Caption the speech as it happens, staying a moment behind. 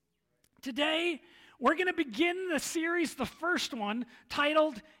Today, we're going to begin the series, the first one,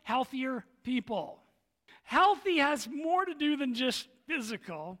 titled Healthier People. Healthy has more to do than just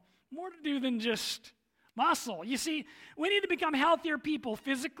physical, more to do than just muscle. You see, we need to become healthier people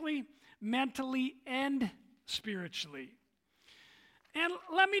physically, mentally, and spiritually. And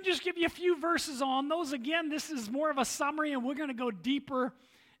let me just give you a few verses on those. Again, this is more of a summary, and we're going to go deeper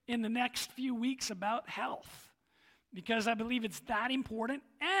in the next few weeks about health, because I believe it's that important,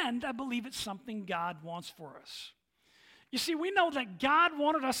 and I believe it's something God wants for us. You see, we know that God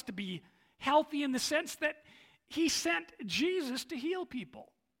wanted us to be healthy in the sense that He sent Jesus to heal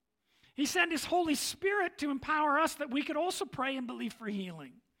people. He sent His Holy Spirit to empower us that we could also pray and believe for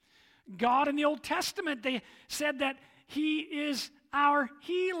healing. God in the Old Testament, they said that He is our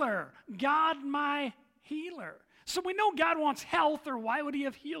healer. God, my healer. So we know God wants health, or why would He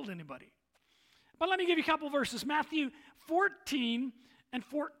have healed anybody? But let me give you a couple verses. Matthew 14 and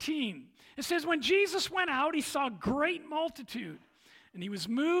 14. It says, when Jesus went out, He saw a great multitude, and He was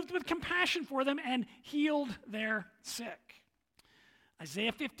moved with compassion for them and healed their sick.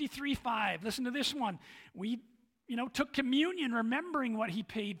 Isaiah 53:5. Listen to this one. We, took communion remembering what He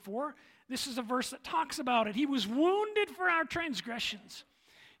paid for. This is a verse that talks about it. He was wounded for our transgressions.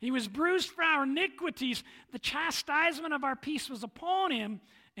 He was bruised for our iniquities. The chastisement of our peace was upon Him,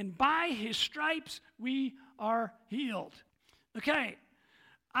 and by His stripes we are healed. Okay,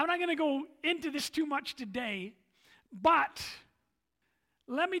 I'm not going to go into this too much today, but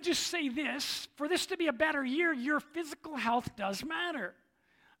let me just say this. For this to be a better year, your physical health does matter.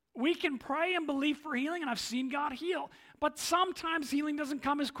 We can pray and believe for healing, and I've seen God heal. But sometimes healing doesn't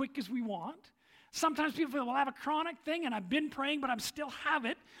come as quick as we want. Sometimes people feel, well, I have a chronic thing, and I've been praying, but I still have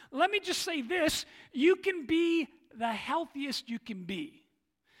it. Let me just say this. You can be the healthiest you can be.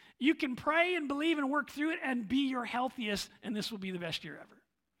 You can pray and believe and work through it and be your healthiest, and this will be the best year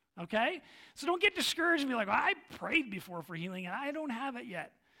ever. Okay? So don't get discouraged and be like, well, I prayed before for healing, and I don't have it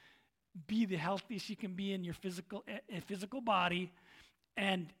yet. Be the healthiest you can be in your physical body,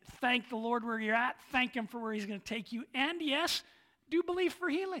 and thank the Lord where you're at. Thank Him for where He's going to take you. And yes, do believe for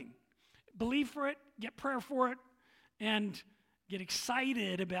healing. Believe for it, get prayer for it, and get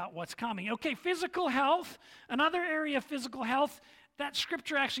excited about what's coming. Okay, physical health. Another area of physical health that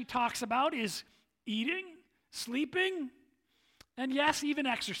Scripture actually talks about is eating, sleeping, and yes, even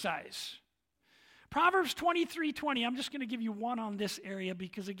exercise. Proverbs 23:20. I'm just going to give you one on this area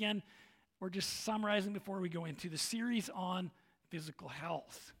because, again, we're just summarizing before we go into the series on physical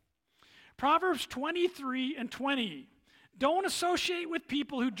health. Proverbs 23:20. Don't associate with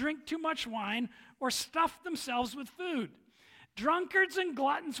people who drink too much wine or stuff themselves with food. Drunkards and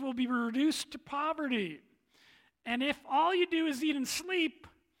gluttons will be reduced to poverty. And if all you do is eat and sleep,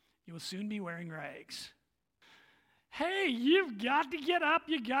 you will soon be wearing rags. Hey, you've got to get up.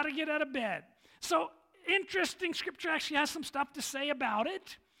 You've got to get out of bed. So, interesting, Scripture actually has some stuff to say about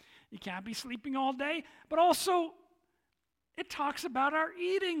it. You can't be sleeping all day. But also, it talks about our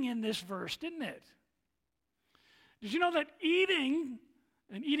eating in this verse, didn't it? Did you know that eating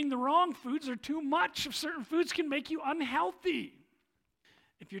and eating the wrong foods or too much of certain foods can make you unhealthy?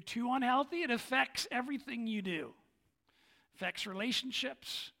 If you're too unhealthy, it affects everything you do. Affects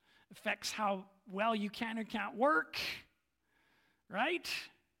relationships, affects how well you can or can't work, right?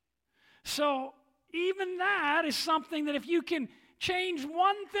 So even that is something that if you can change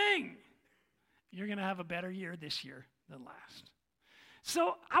one thing, you're going to have a better year this year than last.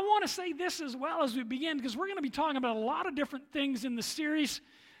 So I want to say this as well as we begin, because we're going to be talking about a lot of different things in the series.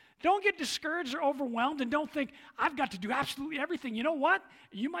 Don't get discouraged or overwhelmed, and don't think, I've got to do absolutely everything. You know what?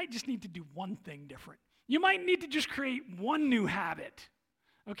 You might just need to do one thing different. You might need to just create one new habit.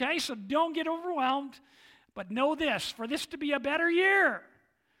 Okay? So don't get overwhelmed, but know this. For this to be a better year,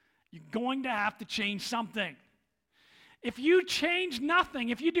 you're going to have to change something. If you change nothing,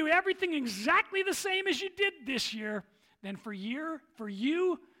 if you do everything exactly the same as you did this year, then for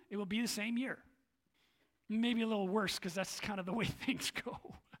you, it will be the same year. Maybe a little worse, because that's kind of the way things go.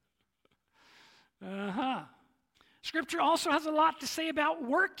 Scripture also has a lot to say about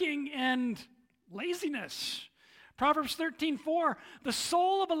working and laziness. Proverbs 13:4, the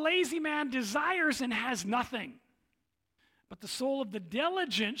soul of a lazy man desires and has nothing, but the soul of the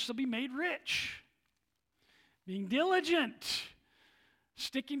diligent shall be made rich. Being diligent,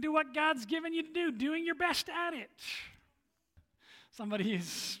 sticking to what God's given you to do, doing your best at it. Somebody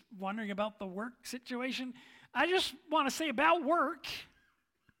is wondering about the work situation. I just want to say about work,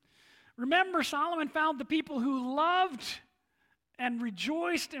 remember Solomon found the people who loved and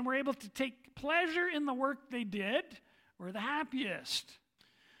rejoiced and were able to take pleasure in the work they did were the happiest.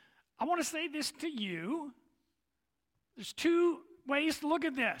 I want to say this to you. There's two ways to look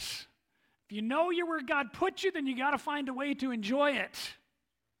at this. If you know you're where God put you, then you got to find a way to enjoy it.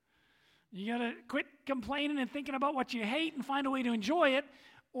 You got to quit complaining and thinking about what you hate and find a way to enjoy it.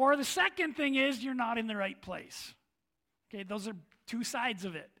 Or the second thing is you're not in the right place. Okay, those are two sides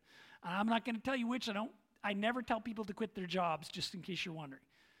of it. I'm not going to tell you which. I never tell people to quit their jobs, just in case you're wondering.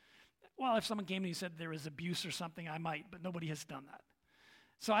 Well, if someone came to me and said there was abuse or something, I might, but nobody has done that.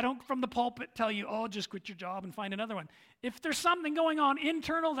 So I don't, from the pulpit, tell you, oh, just quit your job and find another one. If there's something going on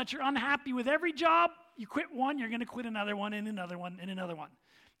internal that you're unhappy with every job, you quit one, you're going to quit another one and another one and another one.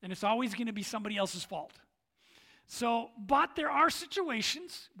 And it's always going to be somebody else's fault. So, but there are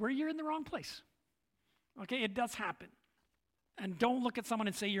situations where you're in the wrong place. Okay, it does happen. And don't look at someone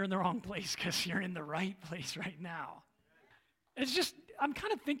and say you're in the wrong place, because you're in the right place right now. It's just, I'm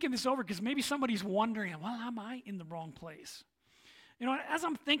kind of thinking this over because maybe somebody's wondering, well, am I in the wrong place? You know, as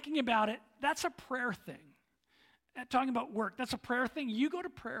I'm thinking about it, that's a prayer thing. Talking about work, that's a prayer thing. You go to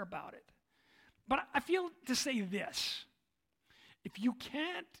prayer about it. But I feel to say this. If you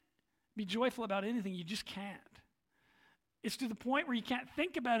can't be joyful about anything, you just can't. It's to the point where you can't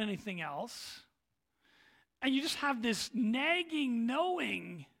think about anything else. And you just have this nagging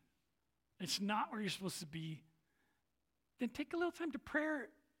knowing it's not where you're supposed to be. Then take a little time to prayer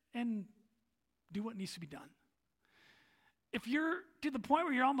and do what needs to be done. If you're to the point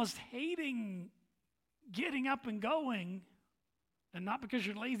where you're almost hating getting up and going, and not because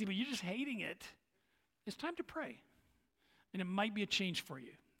you're lazy, but you're just hating it, it's time to pray. And it might be a change for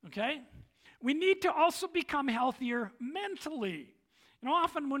you, okay? We need to also become healthier mentally. You know,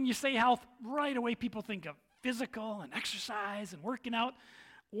 often when you say health, right away people think of physical and exercise and working out.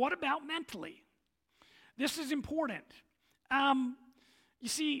 What about mentally? This is important. You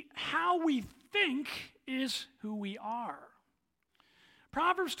see, how we think is who we are.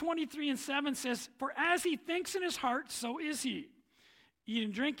 Proverbs 23:7 says, "For as he thinks in his heart, so is he. Eat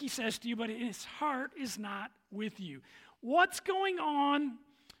and drink, he says to you, but his heart is not with you." What's going on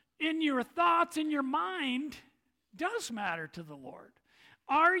in your thoughts, in your mind, does matter to the Lord.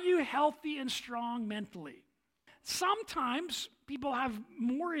 Are you healthy and strong mentally? Sometimes people have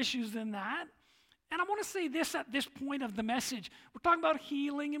more issues than that. And I want to say this at this point of the message. We're talking about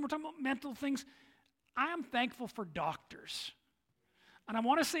healing and we're talking about mental things. I am thankful for doctors. And I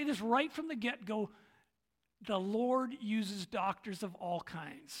want to say this right from the get-go. The Lord uses doctors of all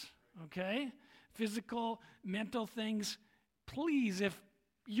kinds, okay? Physical, mental things. Please, if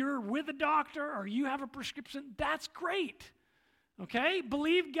you're with a doctor or you have a prescription, that's great, okay?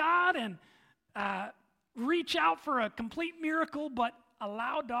 Believe God and reach out for a complete miracle, but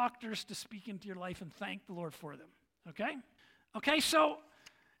allow doctors to speak into your life and thank the Lord for them, okay? Okay, so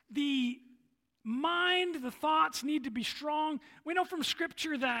the mind, the thoughts need to be strong. We know from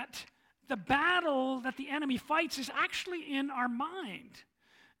Scripture that the battle that the enemy fights is actually in our mind,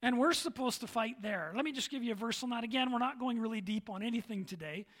 and we're supposed to fight there. Let me just give you a verse on that. Again, we're not going really deep on anything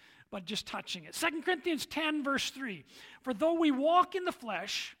today, but just touching it. 2 Corinthians 10, verse 3. "For though we walk in the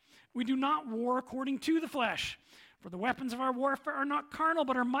flesh, we do not war according to the flesh. For the weapons of our warfare are not carnal,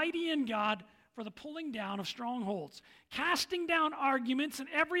 but are mighty in God for the pulling down of strongholds, casting down arguments and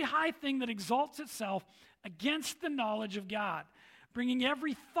every high thing that exalts itself against the knowledge of God, bringing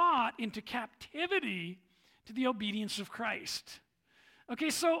every thought into captivity to the obedience of Christ." Okay,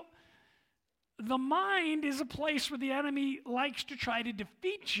 so the mind is a place where the enemy likes to try to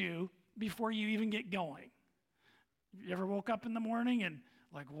defeat you before you even get going. You ever woke up in the morning and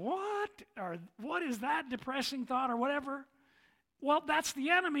like, what? Or what is that depressing thought or whatever? Well, that's the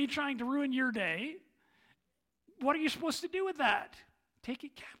enemy trying to ruin your day. What are you supposed to do with that? Take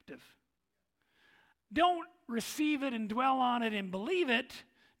it captive. Don't receive it and dwell on it and believe it.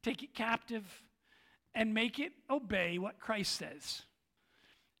 Take it captive and make it obey what Christ says.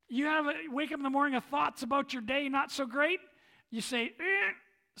 You wake up in the morning with thoughts about your day not so great. You say,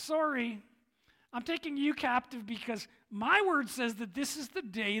 sorry, I'm taking you captive because my word says that this is the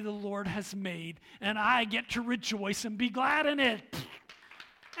day the Lord has made, and I get to rejoice and be glad in it.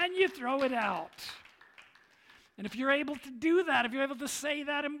 And you throw it out. And if you're able to do that, if you're able to say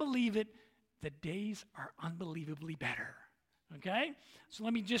that and believe it, the days are unbelievably better. Okay? So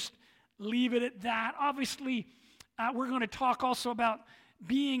let me just leave it at that. Obviously, we're going to talk also about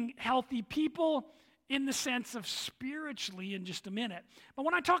being healthy people in the sense of spiritually in just a minute. But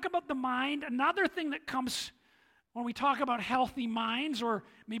when I talk about the mind, another thing that comes when we talk about healthy minds or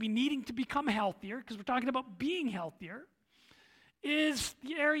maybe needing to become healthier, because we're talking about being healthier, is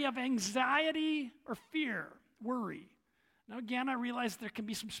the area of anxiety or fear, worry. Now again, I realize there can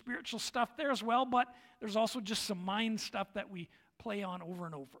be some spiritual stuff there as well, but there's also just some mind stuff that we play on over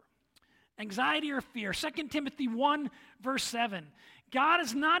and over. Anxiety or fear. 2 Timothy 1, verse 7. God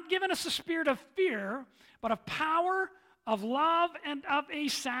has not given us a spirit of fear, but of power, of love, and of a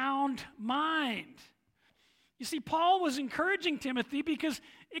sound mind. You see, Paul was encouraging Timothy because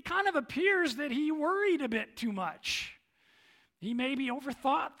it kind of appears that he worried a bit too much. He maybe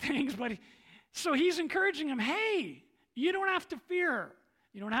overthought things, so he's encouraging him, hey, you don't have to fear.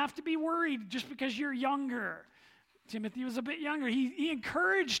 You don't have to be worried just because you're younger. Timothy was a bit younger. He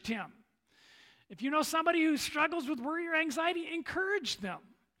encouraged him. If you know somebody who struggles with worry or anxiety, encourage them.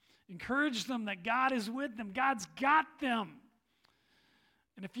 Encourage them that God is with them. God's got them.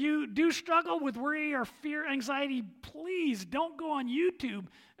 And if you do struggle with worry or fear, anxiety, please don't go on YouTube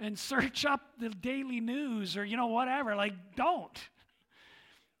and search up the daily news or, whatever. Don't.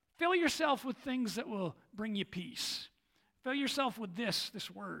 Fill yourself with things that will bring you peace. Fill yourself with this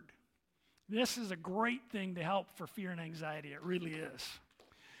word. This is a great thing to help for fear and anxiety. It really is.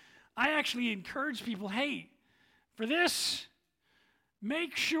 I actually encourage people, hey, for this,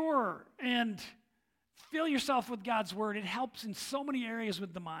 make sure and fill yourself with God's word. It helps in so many areas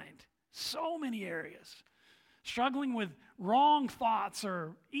with the mind. So many areas. Struggling with wrong thoughts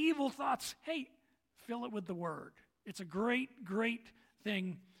or evil thoughts, hey, fill it with the word. It's a great, great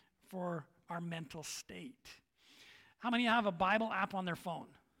thing for our mental state. How many have a Bible app on their phone?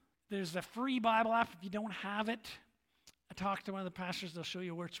 There's a free Bible app. If you don't have it, I talked to one of the pastors. They'll show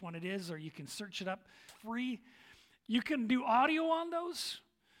you which one it is, or you can search it up free. You can do audio on those.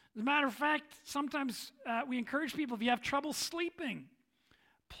 As a matter of fact, sometimes we encourage people, if you have trouble sleeping,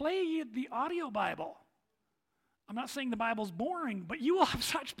 play the audio Bible. I'm not saying the Bible's boring, but you will have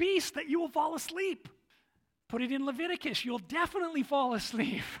such peace that you will fall asleep. Put it in Leviticus. You'll definitely fall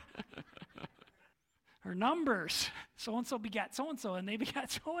asleep. Or Numbers. So-and-so begat so-and-so, and they begat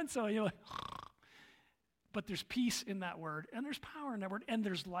so-and-so. You're like, but there's peace in that word, and there's power in that word, and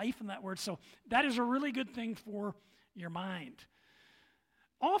there's life in that word. So that is a really good thing for your mind.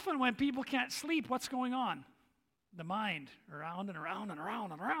 Often when people can't sleep, what's going on? The mind, around and around and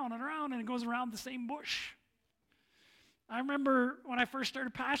around and around and around, and it goes around the same bush. I remember when I first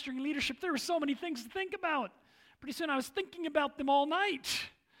started pastoring leadership, there were so many things to think about. Pretty soon I was thinking about them all night.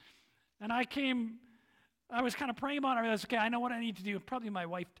 And I was kind of praying about it. I realized, okay, I know what I need to do. Probably my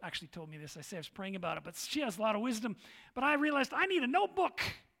wife actually told me this. I was praying about it, but she has a lot of wisdom. But I realized I need a notebook.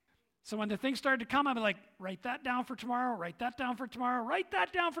 So when the things started to come, I'd be like, write that down for tomorrow, write that down for tomorrow, write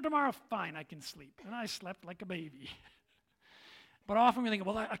that down for tomorrow. Fine, I can sleep. And I slept like a baby. But often we think,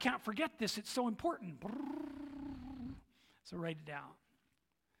 well, I can't forget this. It's so important. So write it down.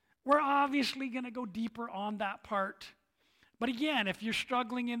 We're obviously going to go deeper on that part. But again, if you're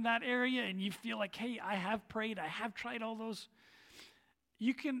struggling in that area and you feel like, hey, I have prayed, I have tried all those,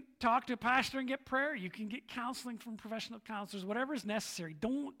 you can talk to a pastor and get prayer. You can get counseling from professional counselors, whatever is necessary.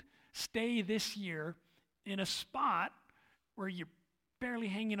 Don't stay this year in a spot where you're barely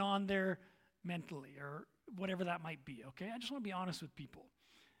hanging on there mentally or whatever that might be, okay? I just want to be honest with people.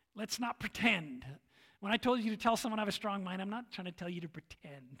 Let's not pretend. When I told you to tell someone I have a strong mind, I'm not trying to tell you to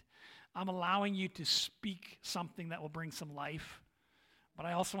pretend. I'm allowing you to speak something that will bring some life. But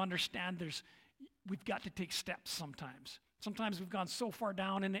I also understand we've got to take steps sometimes. Sometimes we've gone so far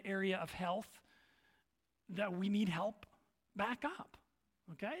down in the area of health that we need help back up,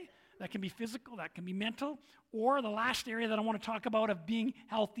 okay? That can be physical, that can be mental, or the last area that I want to talk about of being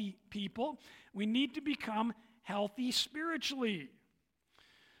healthy people, we need to become healthy spiritually.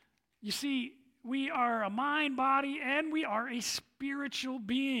 You see, we are a mind, body, and we are a spiritual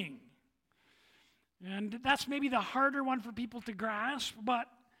being. And that's maybe the harder one for people to grasp, but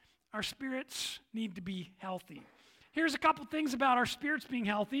our spirits need to be healthy. Here's a couple things about our spirits being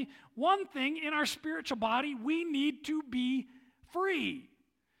healthy. One thing, in our spiritual body, we need to be free,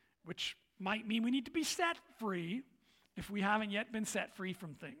 which might mean we need to be set free if we haven't yet been set free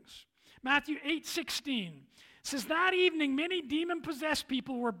from things. Matthew 8:16 says, that evening many demon-possessed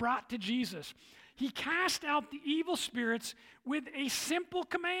people were brought to Jesus. He cast out the evil spirits with a simple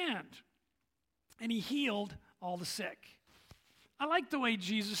command, and he healed all the sick. I like the way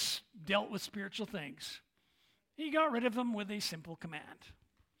Jesus dealt with spiritual things. He got rid of them with a simple command.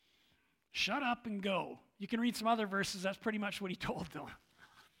 Shut up and go. You can read some other verses. That's pretty much what he told them.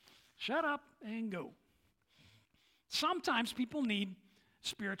 Shut up and go. Sometimes people need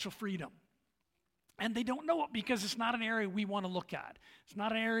spiritual freedom. And they don't know it because it's not an area we want to look at. It's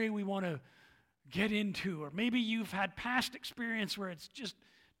not an area we want to get into. Or maybe you've had past experience where it's just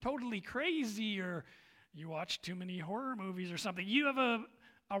totally crazy, or you watch too many horror movies or something. You have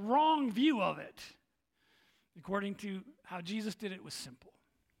a wrong view of it. According to how Jesus did it was simple.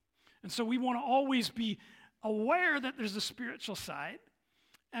 And so we want to always be aware that there's a spiritual side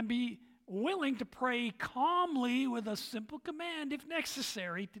and be willing to pray calmly with a simple command if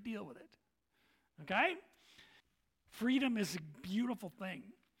necessary to deal with it. Okay? Freedom is a beautiful thing.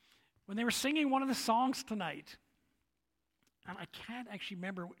 When they were singing one of the songs tonight, and I can't actually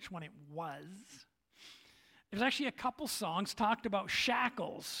remember which one it was. There's actually a couple songs talked about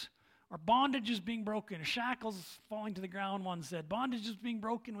shackles or bondages being broken. Shackles falling to the ground, one said. Bondages being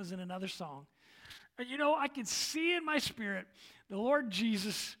broken was in another song. And you know, I could see in my spirit the Lord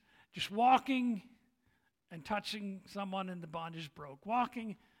Jesus just walking and touching someone and the bondage broke.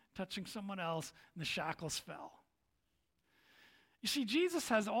 Walking, touching someone else, and the shackles fell. You see, Jesus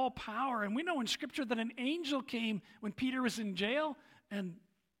has all power, and we know in Scripture that an angel came when Peter was in jail and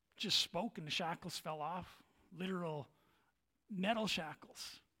just spoke, and the shackles fell off. Literal metal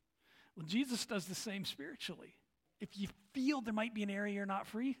shackles. Well, Jesus does the same spiritually. If you feel there might be an area you're not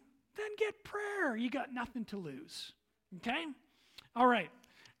free, then get prayer. You got nothing to lose. Okay? All right.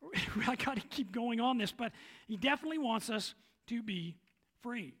 I got to keep going on this, but he definitely wants us to be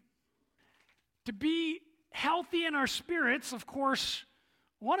free. To be healthy in our spirits, of course,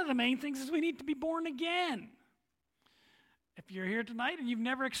 one of the main things is we need to be born again. If you're here tonight and you've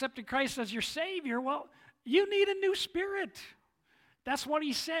never accepted Christ as your Savior, well, you need a new spirit. That's what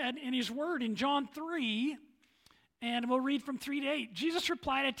he said in his word in John 3, and we'll read from 3 to 8. Jesus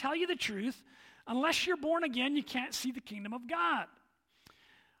replied, I tell you the truth, unless you're born again, you can't see the kingdom of God.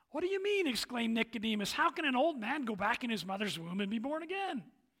 What do you mean? Exclaimed Nicodemus. How can an old man go back in his mother's womb and be born again?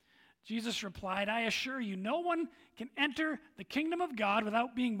 Jesus replied, I assure you, no one can enter the kingdom of God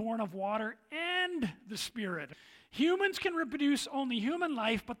without being born of water and the Spirit. Humans can reproduce only human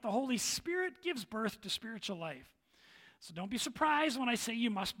life, but the Holy Spirit gives birth to spiritual life. So don't be surprised when I say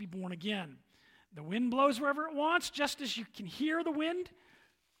you must be born again. The wind blows wherever it wants, just as you can hear the wind,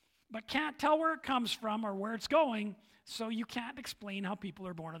 but can't tell where it comes from or where it's going, so you can't explain how people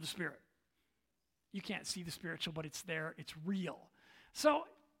are born of the Spirit. You can't see the spiritual, but it's there, it's real. So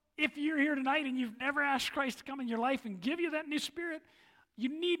if you're here tonight and you've never asked Christ to come in your life and give you that new spirit, you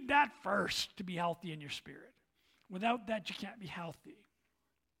need that first to be healthy in your spirit. Without that, you can't be healthy.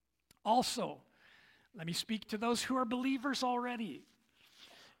 Also, let me speak to those who are believers already.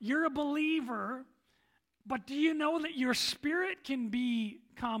 You're a believer, but do you know that your spirit can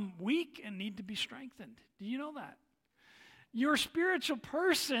become weak and need to be strengthened? Do you know that? Your spiritual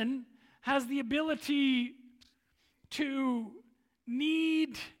person has the ability to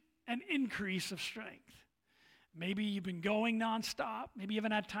need an increase of strength. Maybe you've been going nonstop. Maybe you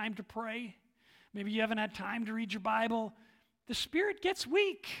haven't had time to pray. Maybe you haven't had time to read your Bible. The spirit gets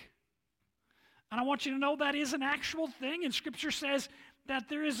weak. And I want you to know that is an actual thing. And Scripture says that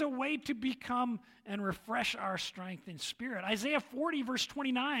there is a way to become and refresh our strength in spirit. Isaiah 40, verse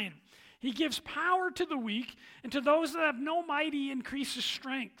 29. He gives power to the weak, and to those that have no might, he increases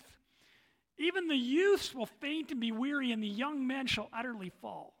strength. Even the youths will faint and be weary, and the young men shall utterly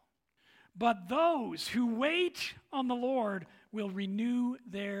fall. But those who wait on the Lord will renew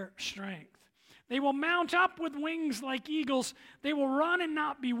their strength. They will mount up with wings like eagles. They will run and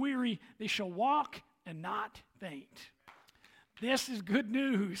not be weary. They shall walk and not faint. This is good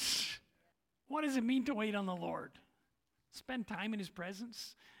news. What does it mean to wait on the Lord? Spend time in his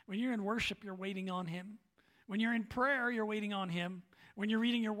presence. When you're in worship, you're waiting on him. When you're in prayer, you're waiting on him. When you're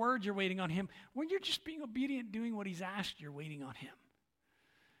reading your word, you're waiting on him. When you're just being obedient, doing what he's asked, you're waiting on him.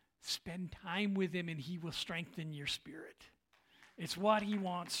 Spend time with him and he will strengthen your spirit. It's what he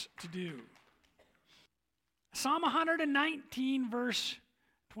wants to do. Psalm 119, verse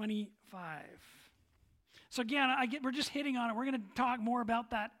 25. So again, we're just hitting on it. We're going to talk more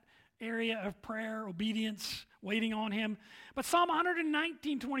about that area of prayer, obedience, waiting on him. But Psalm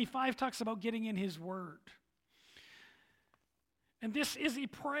 119, 25 talks about getting in his word. And this is a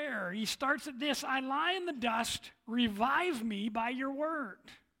prayer. He starts at this, I lie in the dust, revive me by your word.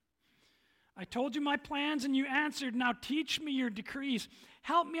 I told you my plans and you answered, now teach me your decrees.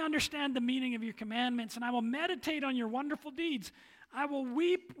 Help me understand the meaning of your commandments, and I will meditate on your wonderful deeds. I will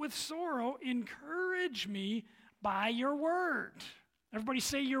weep with sorrow. Encourage me by your word. Everybody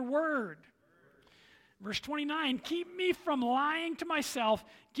say your word. Verse 29, keep me from lying to myself.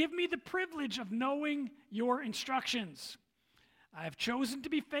 Give me the privilege of knowing your instructions. I have chosen to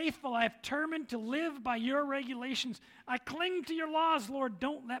be faithful. I have determined to live by your regulations. I cling to your laws, Lord.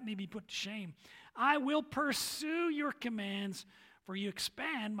 Don't let me be put to shame. I will pursue your commands, for you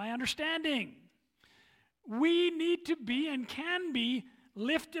expand my understanding. We need to be and can be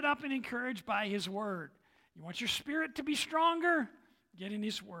lifted up and encouraged by his word. You want your spirit to be stronger? Get in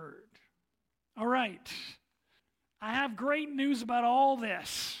his word. All right. I have great news about all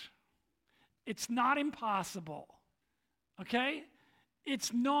this. It's not impossible. Okay?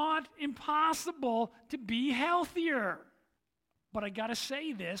 It's not impossible to be healthier. But I got to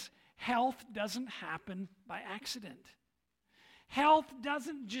say this, health doesn't happen by accident. Health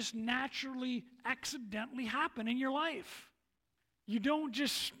doesn't just naturally, accidentally happen in your life. You don't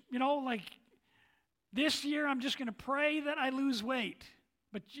just, like this year I'm just going to pray that I lose weight.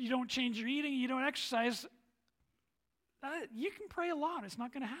 But you don't change your eating, you don't exercise. You can pray a lot. It's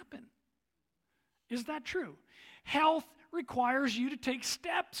not going to happen. Is that true? Health requires you to take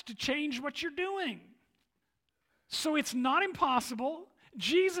steps to change what you're doing. So it's not impossible.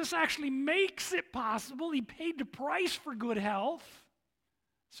 Jesus actually makes it possible. He paid the price for good health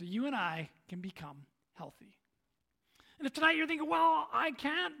so you and I can become healthy. And if tonight you're thinking, well, I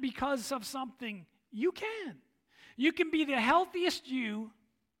can't because of something, you can. You can be the healthiest you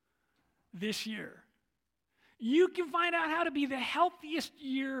this year. You can find out how to be the healthiest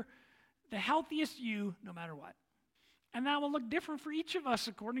you no matter what. And that will look different for each of us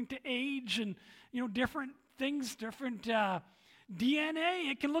according to age and, different things, different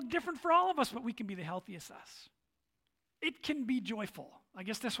DNA. It can look different for all of us, but we can be the healthiest us. It can be joyful. I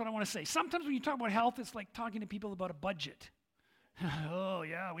guess that's what I want to say. Sometimes when you talk about health, it's like talking to people about a budget. Oh,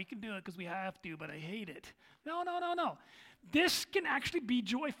 yeah, we can do it because we have to, but I hate it. No. This can actually be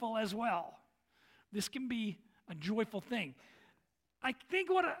joyful as well. This can be a joyful thing. I think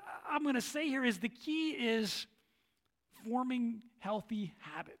what I'm going to say here is the key is forming healthy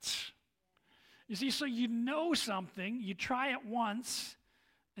habits. You see, so you know something, you try it once,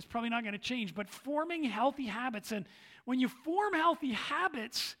 it's probably not going to change, but forming healthy habits, and when you form healthy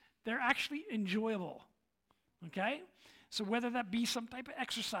habits, they're actually enjoyable, okay? So whether that be some type of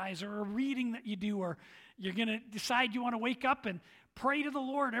exercise or a reading that you do, or you're going to decide you want to wake up and pray to the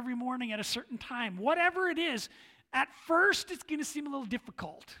Lord every morning at a certain time, whatever it is, at first it's going to seem a little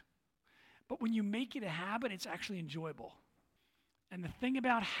difficult. But when you make it a habit, it's actually enjoyable. And the thing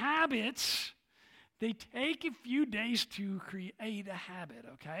about habits, they take a few days to create a habit,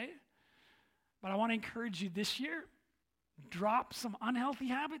 okay? But I want to encourage you this year, drop some unhealthy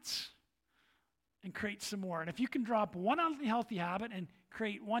habits and create some more. And if you can drop one unhealthy habit and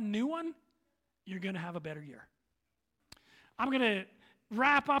create one new one, you're going to have a better year. I'm going to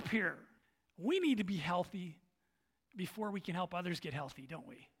wrap up here. We need to be healthy before we can help others get healthy, don't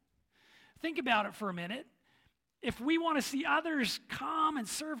we? Think about it for a minute. If we want to see others come and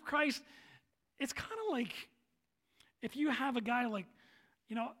serve Christ, it's kind of like if you have a guy like,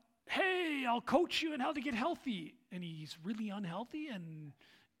 hey, I'll coach you on how to get healthy, and he's really unhealthy and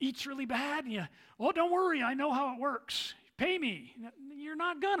eats really bad, and don't worry, I know how it works. Pay me. You're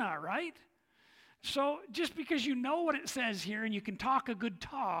not gonna, right? So just because you know what it says here and you can talk a good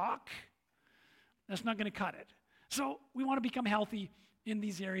talk, that's not going to cut it. So we want to become healthy in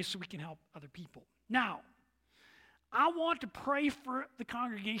these areas so we can help other people. Now, I want to pray for the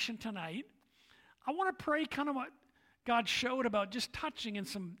congregation tonight. I want to pray kind of what God showed about just touching and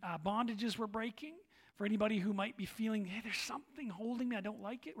some bondages we're breaking. For anybody who might be feeling, hey, there's something holding me, I don't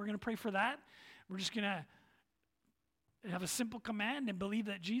like it, we're going to pray for that. We're just going to have a simple command and believe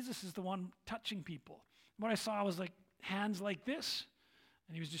that Jesus is the one touching people. What I saw was like hands like this,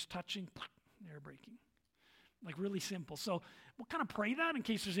 and he was just touching, they're breaking. Like really simple. So we'll kind of pray that in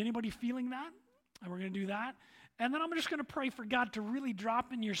case there's anybody feeling that, and we're going to do that. And then I'm just going to pray for God to really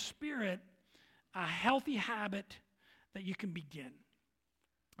drop in your spirit a healthy habit that you can begin.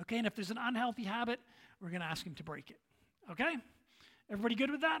 Okay, and if there's an unhealthy habit, we're going to ask him to break it. Okay? Everybody good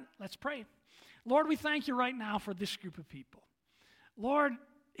with that? Let's pray. Lord, we thank you right now for this group of people. Lord,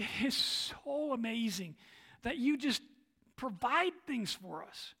 it is so amazing that you just provide things for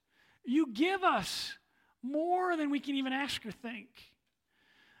us. You give us more than we can even ask or think.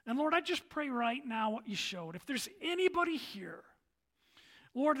 And Lord, I just pray right now what you showed. If there's anybody here,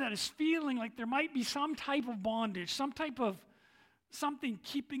 Lord, that is feeling like there might be some type of bondage, some type of something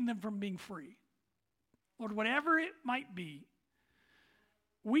keeping them from being free. Lord, whatever it might be,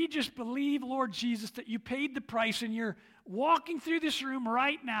 we just believe, Lord Jesus, that you paid the price and you're walking through this room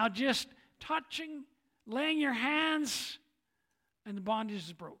right now, just touching, laying your hands, and the bondage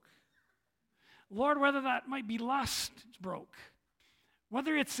is broke. Lord, whether that might be lust, it's broke.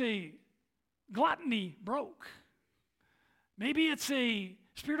 Whether it's a gluttony, broke. Maybe it's a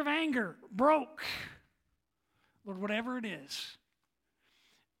spirit of anger, broke. Lord, whatever it is,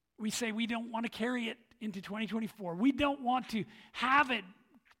 we say we don't want to carry it into 2024. We don't want to have it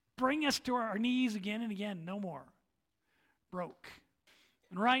bring us to our knees again and again. No more. Broke.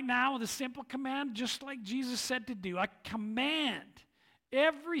 And right now, with a simple command, just like Jesus said to do, I command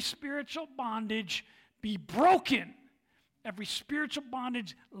every spiritual bondage be broken. Every spiritual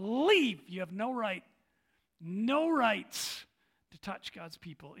bondage leave. You have no right, no rights to touch God's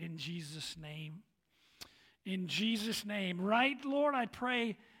people in Jesus' name. In Jesus' name. Right, Lord, I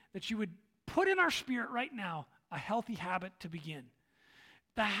pray that you would put in our spirit right now a healthy habit to begin.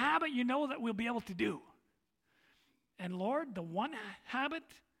 The habit you know that we'll be able to do. And Lord, the one habit,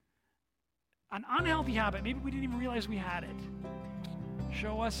 an unhealthy habit, maybe we didn't even realize we had it.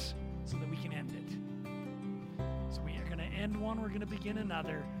 Show us so that we can end it. So we are going to end one, we're going to begin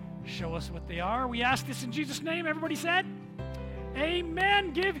another. Show us what they are. We ask this in Jesus' name. Everybody said,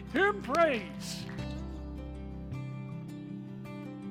 amen. Give him praise.